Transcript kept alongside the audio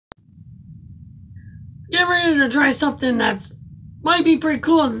get ready to try something that's might be pretty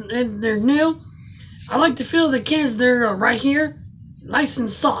cool and they're new. I like to feel the cans, they're right here, nice and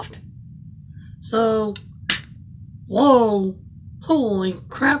soft. So, whoa, holy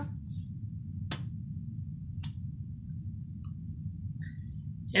crap.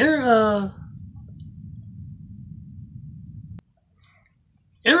 Here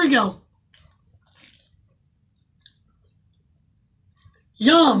we go.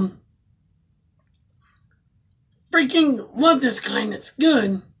 Yum. Freaking love this kind. It's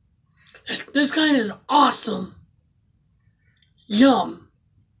good. This kind is awesome. Yum.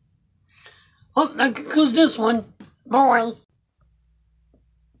 Oh, that concludes this one. Boy.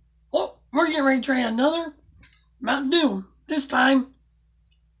 Oh, we're getting ready to try another Mountain Dew. This time,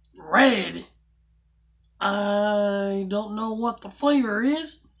 red. I don't know what the flavor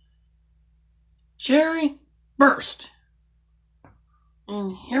is. Cherry Burst.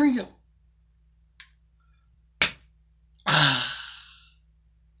 And here we go.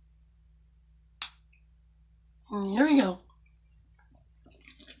 And here we go.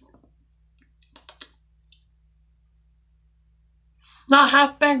 Not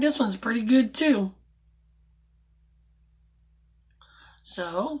half bad. This one's pretty good too.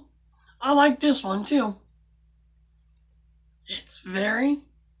 So, I like this one too. It's very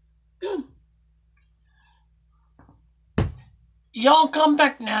good. Y'all come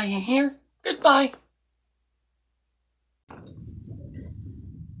back now, you hear? Goodbye.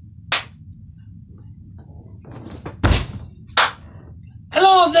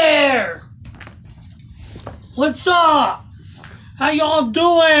 Hello there! What's up? How y'all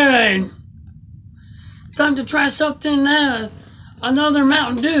doing? Time to try something, another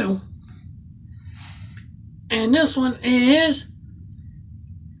Mountain Dew. And this one is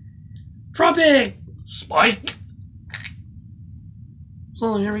Tropic Spike.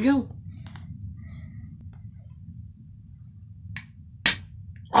 So here we go.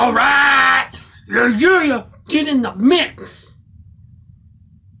 Alright! Yeah, get in the mix!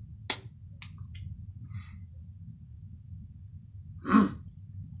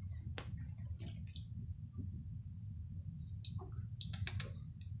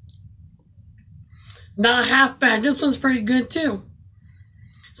 Not half bad. This one's pretty good too.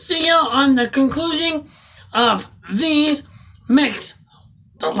 See ya on the conclusion of these mix.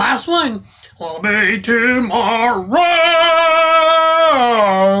 The last one will be tomorrow.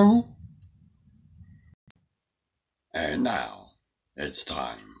 And now it's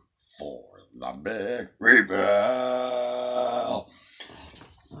time for the big reveal.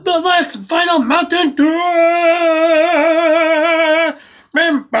 The last and final Mountain Dew.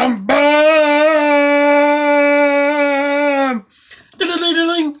 Bam, bam, bam.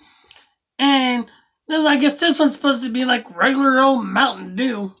 And this, I guess this one's supposed to be like regular old Mountain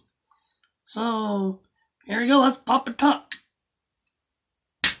Dew. So here we go. Let's pop a top.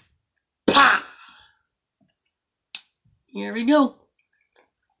 Pa! Here we go.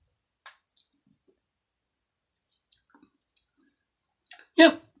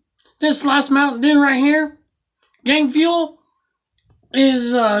 Yep. This last Mountain Dew right here, Gang Fuel,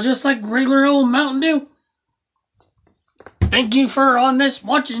 is just like regular old Mountain Dew. Thank you for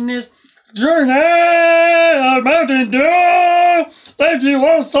watching this journey of Mountain Dew. Thank you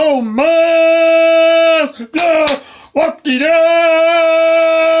all so much. Yeah, whoop-de-doo.